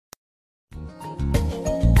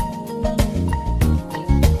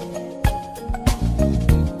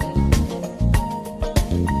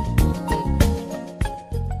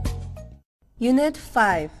Unit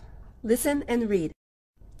 5. Listen and read.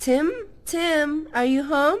 Tim, are you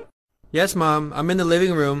home? Yes, Mom. I'm in the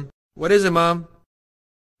living room. What is it, Mom?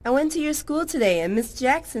 I went to your school today and Miss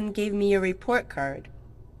Jackson gave me your report card.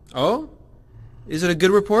 Oh? Is it a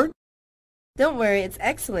good report? Don't worry, it's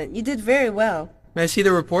excellent. You did very well. May I see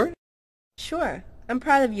the report? Sure. I'm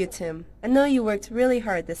proud of you, Tim. I know you worked really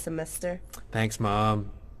hard this semester. Thanks,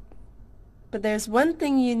 Mom. But there's one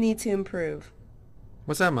thing you need to improve.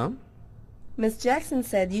 What's that, Mom? Miss Jackson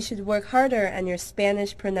said you should work harder on your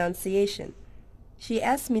Spanish pronunciation. She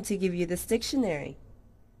asked me to give you this dictionary.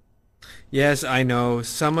 Yes, I know.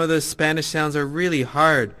 Some of the Spanish sounds are really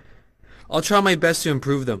hard. I'll try my best to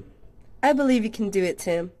improve them. I believe you can do it,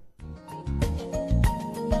 Tim.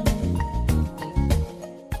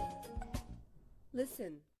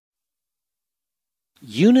 Listen.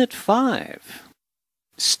 Unit 5.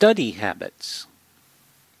 Study Habits.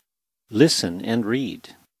 Listen and read.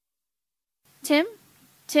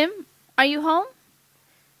 Tim, are you home?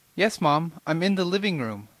 Yes, Mom. I'm in the living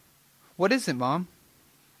room. What is it, Mom?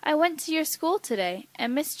 I went to your school today,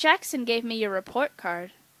 and Miss Jackson gave me your report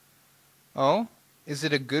card. Oh? Is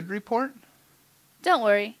it a good report? Don't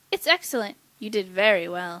worry, it's excellent. You did very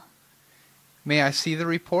well. May I see the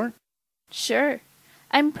report? Sure.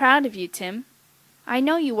 I'm proud of you, Tim. I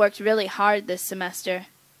know you worked really hard this semester.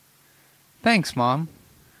 Thanks, Mom.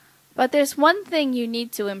 But there's one thing you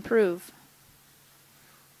need to improve.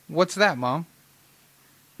 What's that, Mom?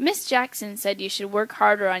 Miss Jackson said you should work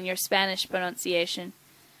harder on your Spanish pronunciation.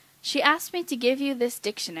 She asked me to give you this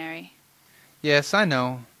dictionary. Yes, I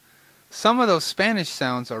know. Some of those Spanish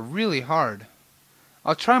sounds are really hard.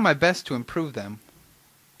 I'll try my best to improve them.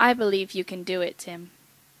 I believe you can do it, Tim.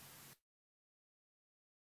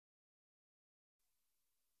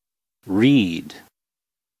 Read.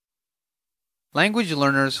 Language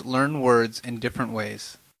learners learn words in different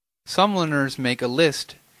ways. Some learners make a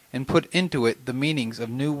list and put into it the meanings of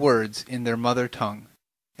new words in their mother tongue,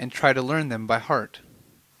 and try to learn them by heart.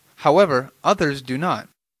 However, others do not.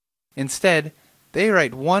 Instead, they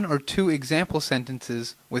write 1 or 2 example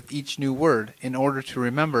sentences with each new word in order to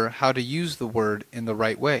remember how to use the word in the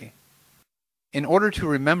right way. In order to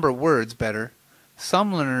remember words better,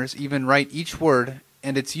 some learners even write each word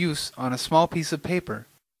and its use on a small piece of paper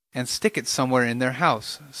and stick it somewhere in their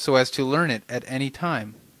house so as to learn it at any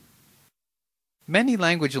time. Many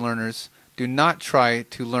language learners do not try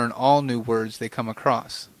to learn all new words they come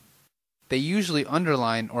across. They usually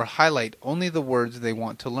underline or highlight only the words they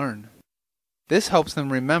want to learn. This helps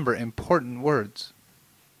them remember important words.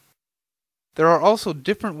 There are also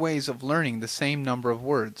different ways of learning the same number of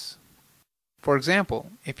words. For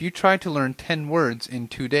example, if you try to learn 10 words in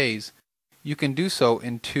 2 days, you can do so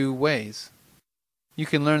in 2 ways. You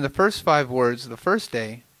can learn the first 5 words the first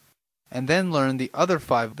day, and then learn the other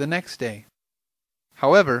 5 the next day.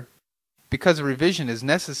 However, because revision is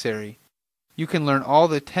necessary, you can learn all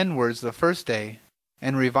the 10 words the first day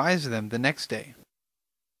and revise them the next day.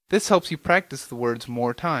 This helps you practice the words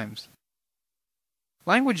more times.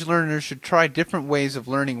 Language learners should try different ways of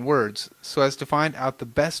learning words so as to find out the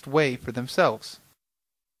best way for themselves.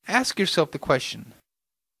 Ask yourself the question,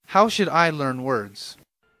 how should I learn words?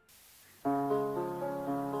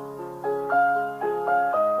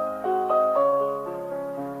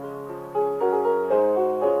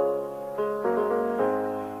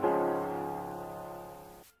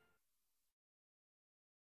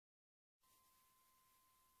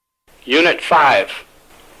 Unit 5.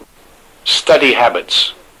 Study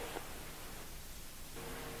Habits.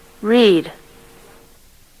 Read.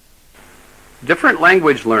 Different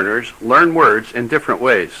language learners learn words in different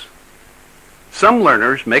ways. Some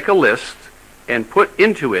learners make a list and put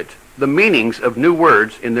into it the meanings of new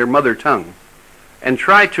words in their mother tongue and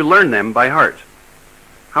try to learn them by heart.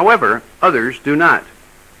 However, others do not.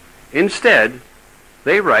 Instead,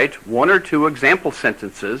 they write 1 or 2 example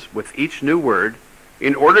sentences with each new word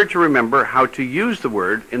in order to remember how to use the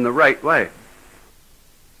word in the right way.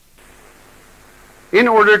 In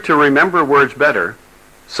order to remember words better,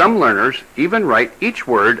 some learners even write each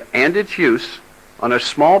word and its use on a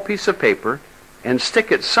small piece of paper and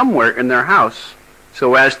stick it somewhere in their house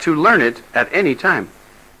so as to learn it at any time.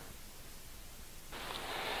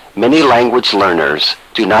 Many language learners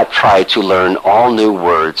do not try to learn all new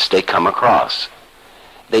words they come across.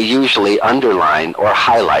 They usually underline or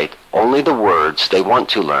highlight only the words they want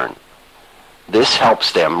to learn. This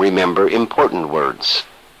helps them remember important words.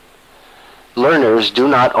 Learners do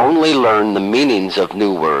not only learn the meanings of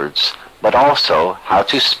new words, but also how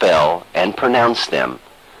to spell and pronounce them,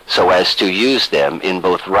 so as to use them in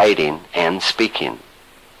both writing and speaking.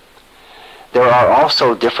 There are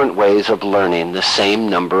also different ways of learning the same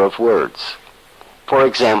number of words. For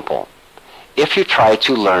example, if you try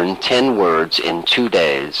to learn 10 words in 2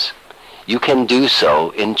 days, you can do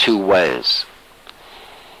so in 2 ways.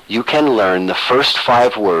 You can learn the first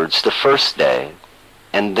 5 words the first day,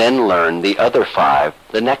 and then learn the other 5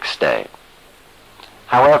 the next day.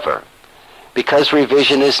 However, because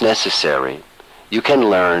revision is necessary, you can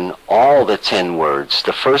learn all the 10 words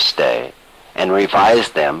the first day and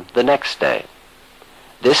revise them the next day.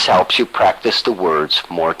 This helps you practice the words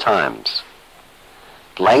more times.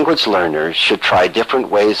 Language learners should try different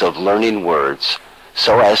ways of learning words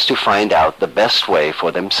so as to find out the best way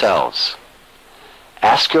for themselves.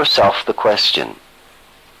 Ask yourself the question,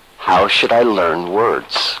 how should I learn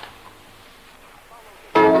words?